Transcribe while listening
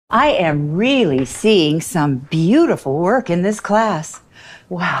I am really seeing some beautiful work in this class.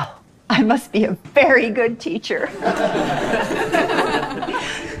 Wow, I must be a very good teacher.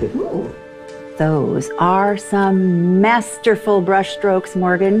 Those are some masterful brush strokes,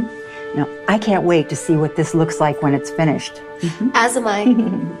 Morgan. Now, I can't wait to see what this looks like when it's finished. As am I.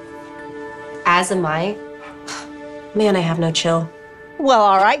 As am I. Man, I have no chill. Well,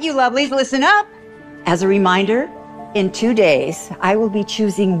 all right, you lovelies, listen up. As a reminder, in 2 days, I will be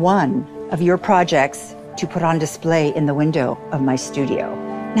choosing one of your projects to put on display in the window of my studio.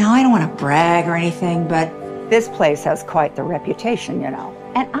 Now, I don't want to brag or anything, but this place has quite the reputation, you know.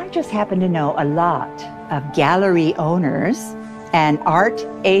 And I just happen to know a lot of gallery owners and art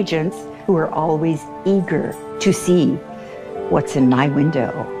agents who are always eager to see what's in my window.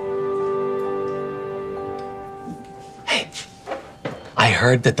 Hey, I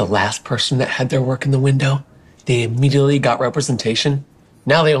heard that the last person that had their work in the window, they immediately got representation.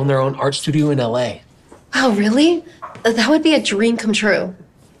 Now they own their own art studio in LA. Wow, really? That would be a dream come true.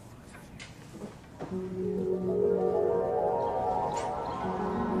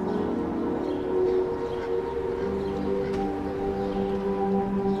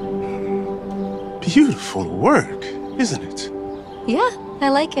 Beautiful work, isn't it? Yeah, I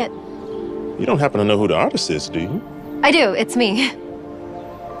like it. You don't happen to know who the artist is, do you? I do, it's me.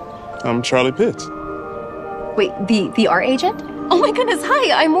 I'm Charlie Pitts. Wait, the art agent? Oh my goodness,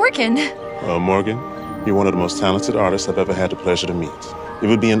 hi, I'm Morgan. Morgan, you're one of the most talented artists I've ever had the pleasure to meet. It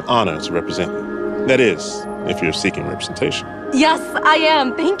would be an honor to represent you. That is, if you're seeking representation. Yes, I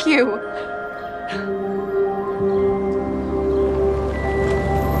am, thank you.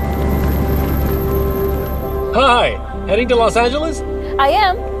 Hi, heading to Los Angeles? I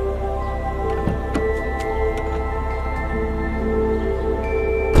am.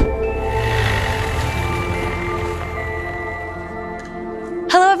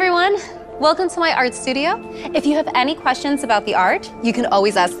 Hello, everyone. Welcome to my art studio. If you have any questions about the art, you can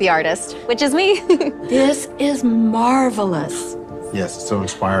always ask the artist, which is me. This is marvelous. Yes, it's so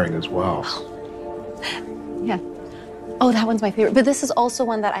inspiring as well. Yeah. Oh, that one's my favorite. But this is also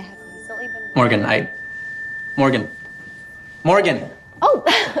one that I have recently been... Morgan. Oh,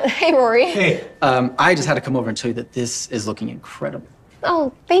 hey, Rory. Hey. I just had to come over and tell you that this is looking incredible.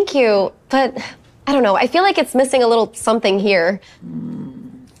 Oh, thank you. But I don't know. I feel like it's missing a little something here.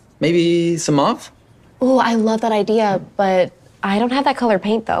 Maybe some mauve? Oh, I love that idea, but I don't have that color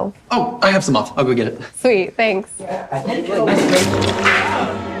paint, though. Oh, I have some mauve. I'll go get it. Sweet, thanks.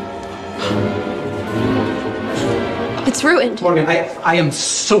 It's ruined. Morgan, I am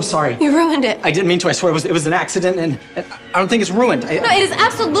so sorry. You ruined it. I didn't mean to. I swear it was an accident, and I don't think it's ruined. No, it is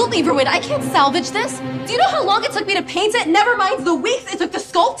absolutely ruined. I can't salvage this. Do you know how long it took me to paint it? Never mind the weeks it took to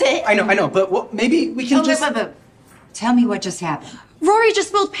sculpt it. I know, but maybe we can just... Tell me what just happened. Rory just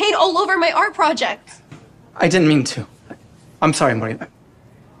spilled paint all over my art project. I didn't mean to. I'm sorry, Morgan.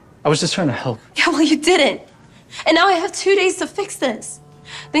 I was just trying to help. Yeah, well, you didn't. And now I have 2 days to fix this.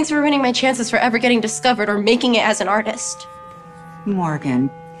 Thanks for ruining my chances for ever getting discovered or making it as an artist.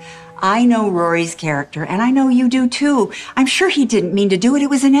 Morgan, I know Rory's character, and I know you do too. I'm sure he didn't mean to do it. It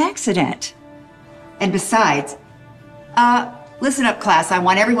was an accident. And besides, listen up, class. I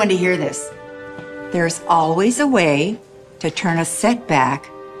want everyone to hear this. There's always a way to turn a setback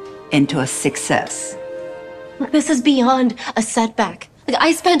into a success. Look, this is beyond a setback. Like,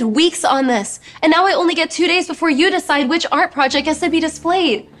 I spent weeks on this, and now I only get 2 days before you decide which art project gets to be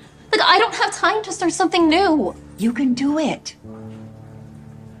displayed. Like, I don't have time to start something new. You can do it.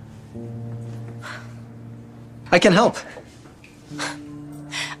 I can help.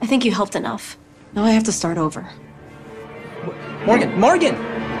 I think you helped enough. Now I have to start over. Morgan!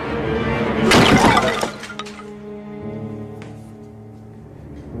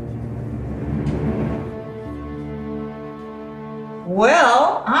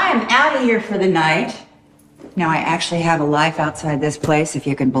 Well, I'm out of here for the night. Now, I actually have a life outside this place, if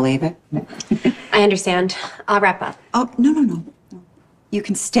you can believe it. I understand. I'll wrap up. Oh, no. You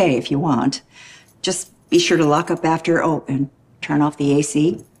can stay if you want. Just be sure to lock up after, and turn off the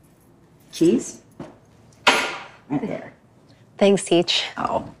AC. Keys? Right there. Thanks, Teach.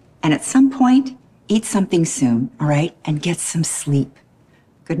 Oh, and at some point, eat something soon, all right? And get some sleep.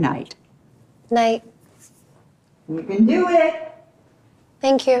 Good night. Night. You can do it.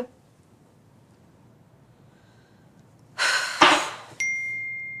 Thank you.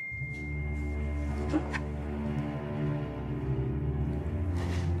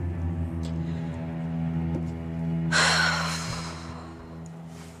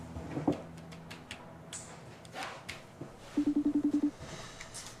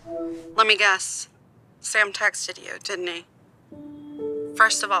 Let me guess. Sam texted you, didn't he?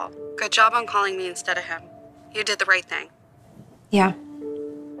 First of all, good job on calling me instead of him. You did the right thing. Yeah.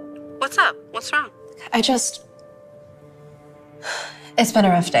 What's up? What's wrong? It's been a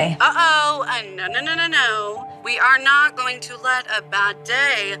rough day. Uh-oh. No. We are not going to let a bad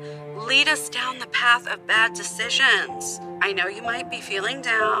day lead us down the path of bad decisions. I know you might be feeling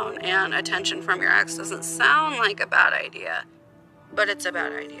down, and attention from your ex doesn't sound like a bad idea, but it's a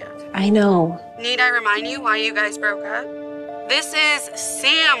bad idea. I know. Need I remind you why you guys broke up? This is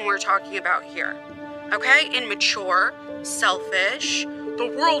Sam we're talking about here, okay? Immature, selfish.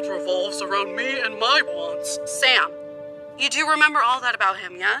 The world revolves around me and my wants. Sam, you do remember all that about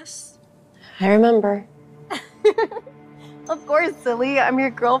him, yes? I remember. Of course, silly. I'm your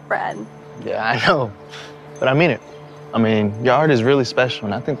girlfriend. Yeah, I know. But I mean it. I mean, your art is really special,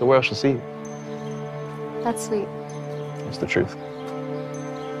 and I think the world should see it. That's sweet. It's the truth.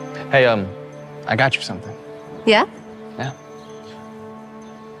 Hey, I got you something. Yeah? Yeah.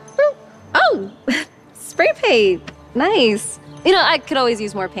 Oh, spray paint. Nice. You know, I could always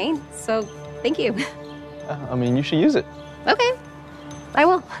use more paint, so thank you. I mean, you should use it. Okay, I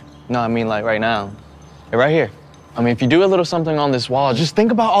will. No, I mean, like, right now. Hey, right here. I mean, if you do a little something on this wall, just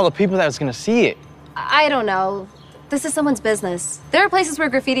think about all the people that's gonna see it. I don't know. This is someone's business. There are places where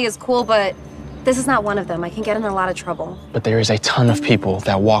graffiti is cool, but this is not one of them. I can get in a lot of trouble. But there is a ton of people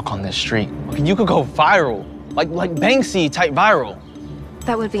that walk on this street. You could go viral, like Banksy type viral.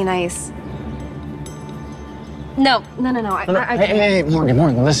 That would be nice. No. Hey,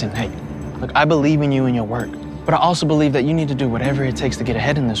 Morgan, listen, hey. Look, I believe in you and your work, but I also believe that you need to do whatever it takes to get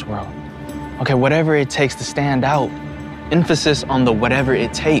ahead in this world. Okay, whatever it takes to stand out. Emphasis on the whatever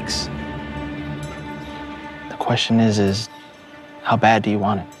it takes. The question is how bad do you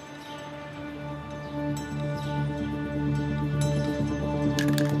want it?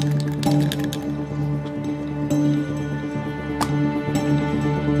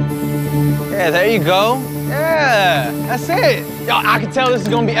 Yeah, there you go. Yeah, that's it. Yo, I can tell this is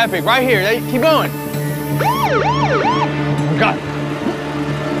gonna be epic. Right here, keep going. Oh, God.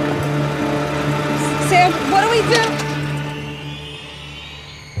 Sam, what do we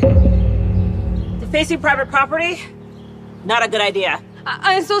do? Defacing private property? Not a good idea.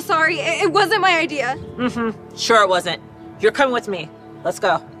 I'm so sorry. It wasn't my idea. Mm-hmm. Sure it wasn't. You're coming with me. Let's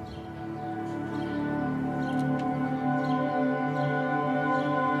go.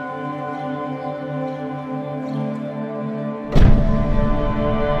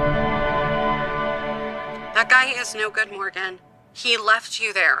 That guy is no good, Morgan. He left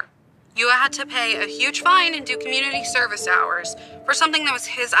you there. You had to pay a huge fine and do community service hours for something that was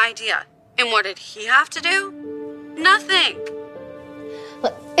his idea. And what did he have to do? Nothing.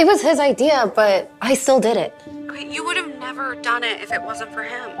 Look, it was his idea, but I still did it. Okay, you would have never done it if it wasn't for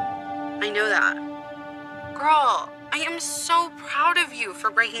him. I know that. Girl, I am so proud of you for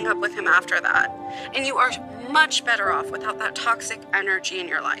breaking up with him after that. And you are much better off without that toxic energy in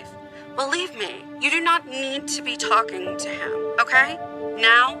your life. Believe me, you do not need to be talking to him, okay?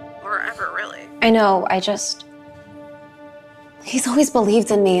 Now or ever, really. I know, he's always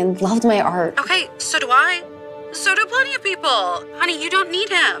believed in me and loved my art. Okay, so do I. So do plenty of people. Honey, you don't need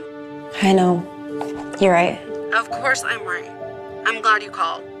him. I know. You're right. Of course I'm right. I'm glad you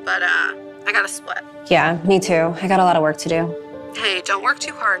called, but I gotta split. Yeah, me too. I got a lot of work to do. Hey, don't work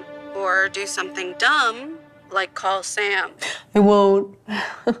too hard or do something dumb like call Sam. I won't.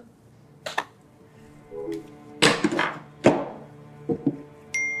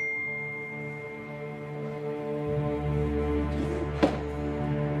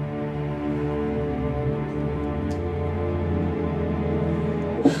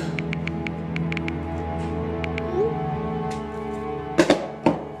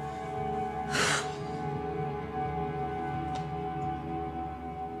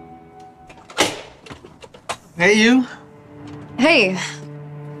 Hey, you. Hey,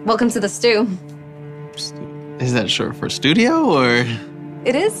 welcome to the stew. Is that short for studio, or?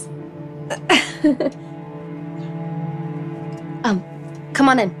 It is? Come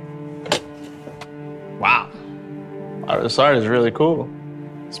on in. Wow. This art is really cool.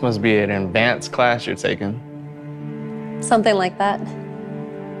 This must be an advanced class you're taking. Something like that.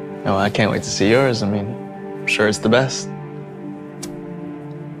 Oh, I can't wait to see yours. I mean, I'm sure it's the best.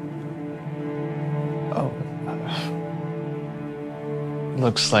 Oh.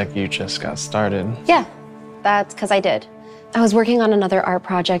 Looks like you just got started. Yeah, that's because I did. I was working on another art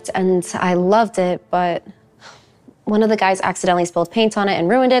project and I loved it, but one of the guys accidentally spilled paint on it and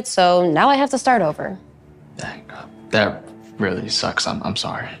ruined it, so now I have to start over. Dang, that really sucks. I'm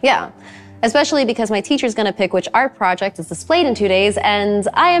sorry. Yeah, especially because my teacher's gonna pick which art project is displayed in 2 days, and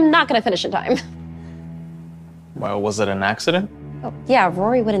I am not gonna finish in time. Well, was it an accident? Oh, yeah,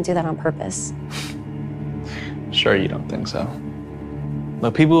 Rory wouldn't do that on purpose. Sure you don't think so.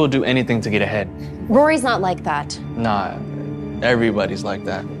 Look, people will do anything to get ahead. Rory's not like that. Nah, everybody's like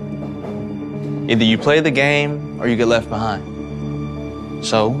that. Either you play the game or you get left behind.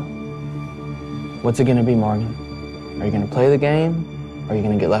 So, what's it gonna be, Morgan? Are you gonna play the game or are you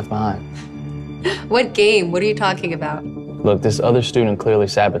gonna get left behind? What game? What are you talking about? Look, this other student clearly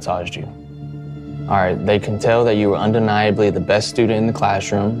sabotaged you. All right, they can tell that you were undeniably the best student in the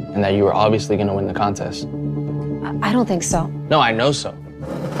classroom and that you were obviously gonna win the contest. I don't think so. No, I know so.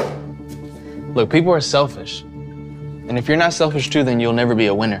 Look, people are selfish. And if you're not selfish too, then you'll never be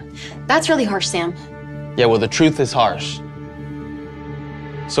a winner. That's really harsh, Sam. Yeah, well, the truth is harsh.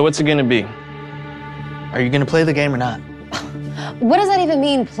 So what's it gonna be? Are you gonna play the game or not? What does that even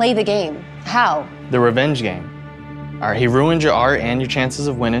mean, play the game? How? The revenge game. All right, he ruined your art and your chances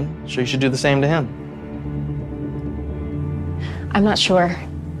of winning, so you should do the same to him. I'm not sure. I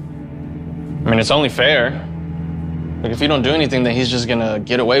mean, it's only fair. Like, if you don't do anything, then he's just gonna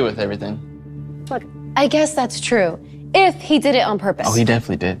get away with everything. Look, I guess that's true. If he did it on purpose. Oh, he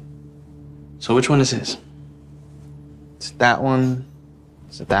definitely did. So which one is his? Is it that one?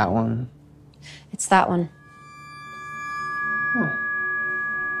 Is it that one? It's that one.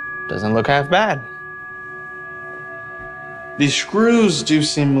 Doesn't look half bad. These screws do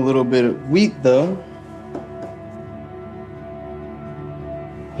seem a little bit weak, though.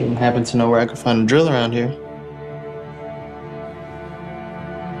 You happen to know where I could find a drill around here?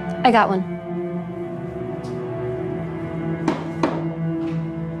 I got one.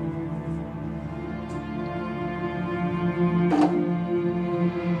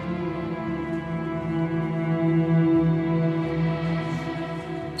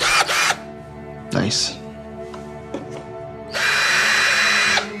 Nice.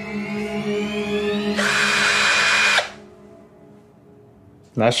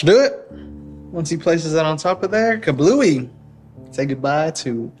 That should do it. Once he places that on top of there, kablooey. Say goodbye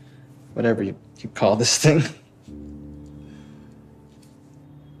to whatever you call this thing.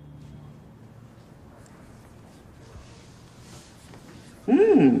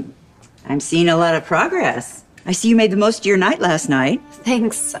 I'm seeing a lot of progress. I see you made the most of your night last night.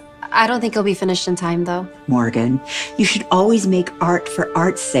 Thanks. I don't think it'll be finished in time, though. Morgan, you should always make art for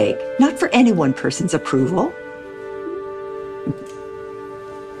art's sake, not for any one person's approval.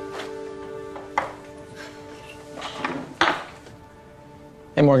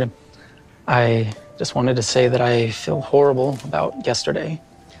 Hey, Morgan. I just wanted to say that I feel horrible about yesterday.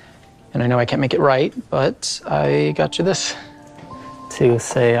 And I know I can't make it right, but I got you this to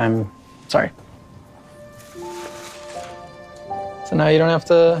say I'm sorry. So now you don't have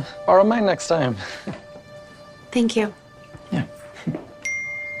to borrow mine next time. Thank you. Yeah.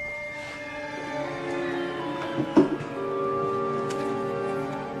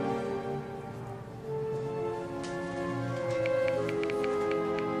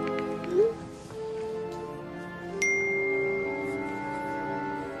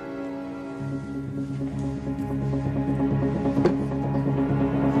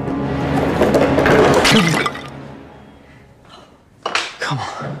 Come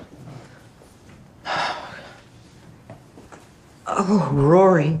on. Oh,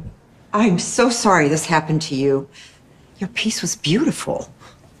 Rory, I'm so sorry this happened to you. Your piece was beautiful.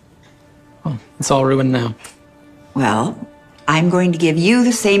 Well, it's all ruined now. Well, I'm going to give you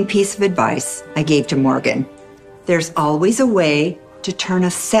the same piece of advice I gave to Morgan. There's always a way to turn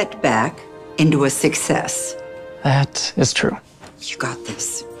a setback into a success. That is true. You got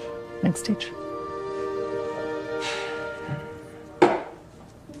this. Thanks, teacher.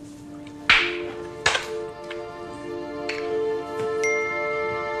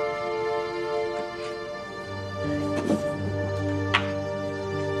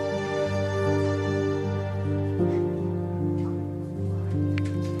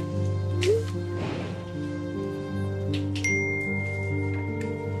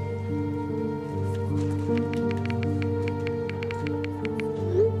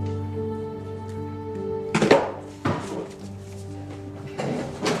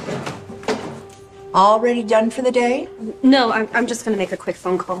 Already done for the day? No, I'm just gonna make a quick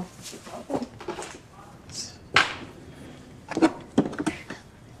phone call.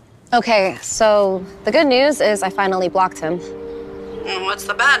 Okay, so the good news is I finally blocked him. And what's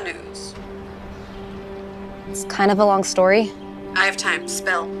the bad news? It's kind of a long story. I have time.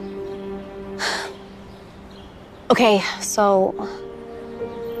 Spill. Okay, so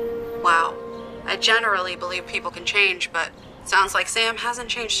Wow. I generally believe people can change, but sounds like Sam hasn't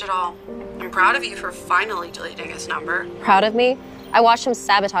changed at all. I'm proud of you for finally deleting his number. proud of me? I watched him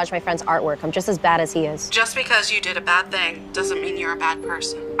sabotage my friend's artwork. I'm just as bad as he is. Just because you did a bad thing doesn't mean you're a bad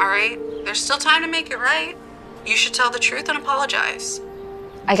person, all right? There's still time to make it right. You should tell the truth and apologize.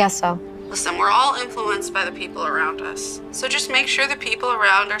 I guess so. Listen, we're all influenced by the people around us. So just make sure the people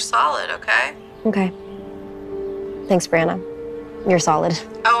around are solid, okay? Okay. Thanks, Brianna. You're solid.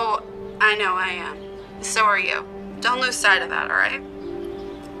 Oh, I know I am. So are you. Don't lose sight of that, all right?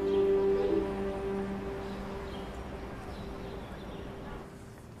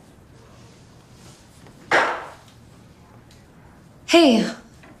 Hey,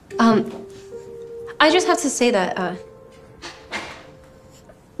 I just have to say that,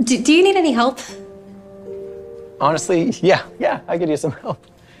 do you need any help? Honestly, yeah, I could use some help.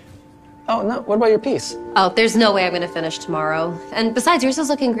 Oh, no, what about your piece? Oh, there's no way I'm gonna finish tomorrow. And besides, yours is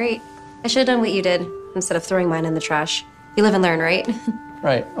looking great. I should have done what you did instead of throwing mine in the trash. You live and learn, right?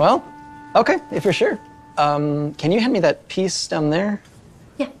 Right, well, okay, if you're sure. Can you hand me that piece down there?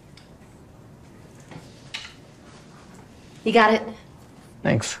 Yeah. You got it?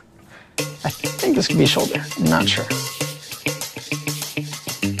 Thanks. I think this could be shoulder, I'm not sure.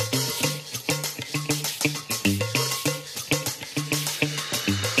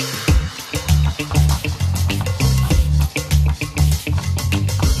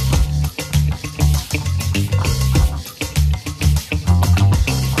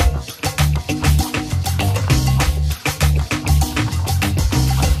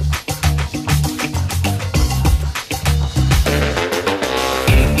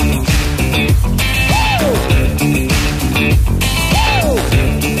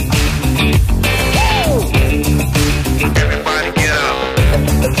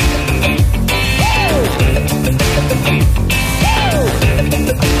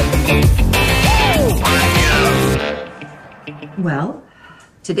 Well,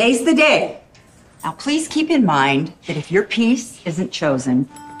 today's the day. Now, please keep in mind that if your piece isn't chosen,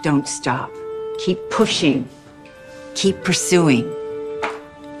 don't stop. Keep pushing. Keep pursuing.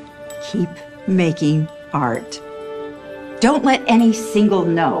 Keep making art. Don't let any single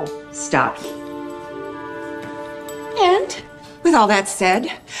no stop you. And with all that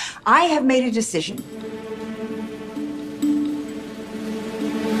said, I have made a decision.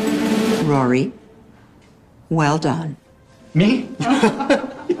 Rory, well done. Me?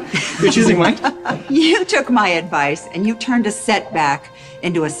 You're choosing mine? You took my advice and you turned a setback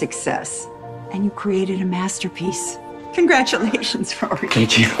into a success. And you created a masterpiece. Congratulations, Rory.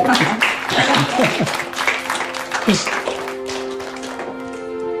 Thank you.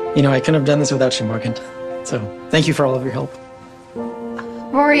 You know, I couldn't have done this without you, Morgan. So thank you for all of your help.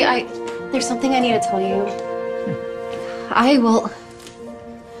 Rory, there's something I need to tell you.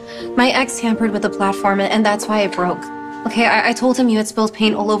 My ex tampered with the platform, and that's why it broke. Okay, I told him you had spilled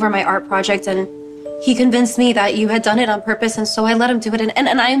paint all over my art project, and he convinced me that you had done it on purpose, and so I let him do it,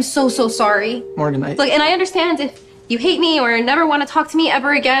 and I am so sorry. Morgan, Look, and I understand if you hate me or never want to talk to me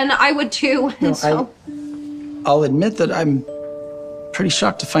ever again, I would too. No, so... I'll admit that I'm pretty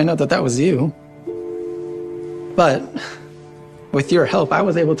shocked to find out that that was you. But with your help, I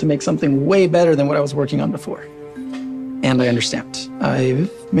was able to make something way better than what I was working on before. And I understand.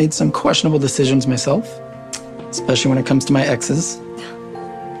 I've made some questionable decisions myself, especially when it comes to my exes.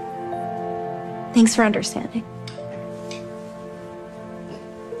 Thanks for understanding.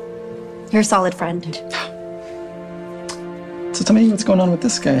 You're a solid friend. So tell me what's going on with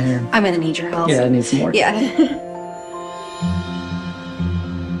this guy here. I'm gonna need your help. Yeah, I need some more. Yeah.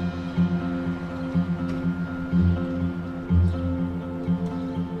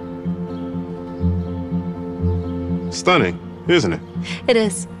 Stunning, isn't it? It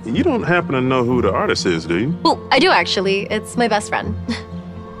is. You don't happen to know who the artist is, do you? Well, I do actually. It's my best friend.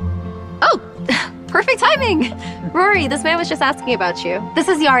 Oh, perfect timing. Rory, this man was just asking about you. This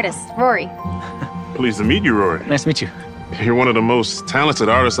is the artist, Rory. Pleased to meet you, Rory. Nice to meet you. You're one of the most talented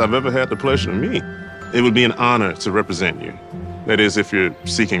artists I've ever had the pleasure to meet. It would be an honor to represent you. That is, if you're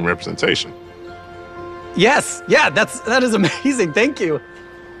seeking representation. Yes, yeah, that is amazing. Thank you.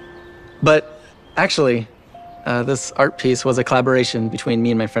 But actually, this art piece was a collaboration between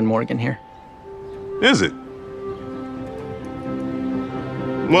me and my friend Morgan here. Is it?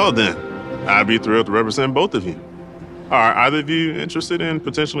 Well then, I'd be thrilled to represent both of you. Are either of you interested in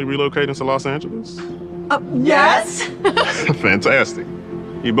potentially relocating to Los Angeles? Yes. Fantastic.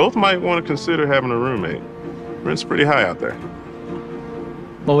 You both might want to consider having a roommate. Rent's pretty high out there.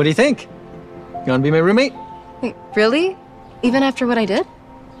 Well, what do you think? You want to be my roommate? Wait, really? Even after what I did?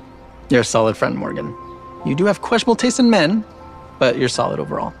 You're a solid friend, Morgan. You do have questionable taste in men, but you're solid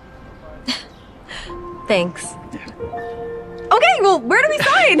overall. Thanks. Okay, well, where do we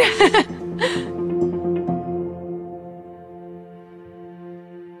sign?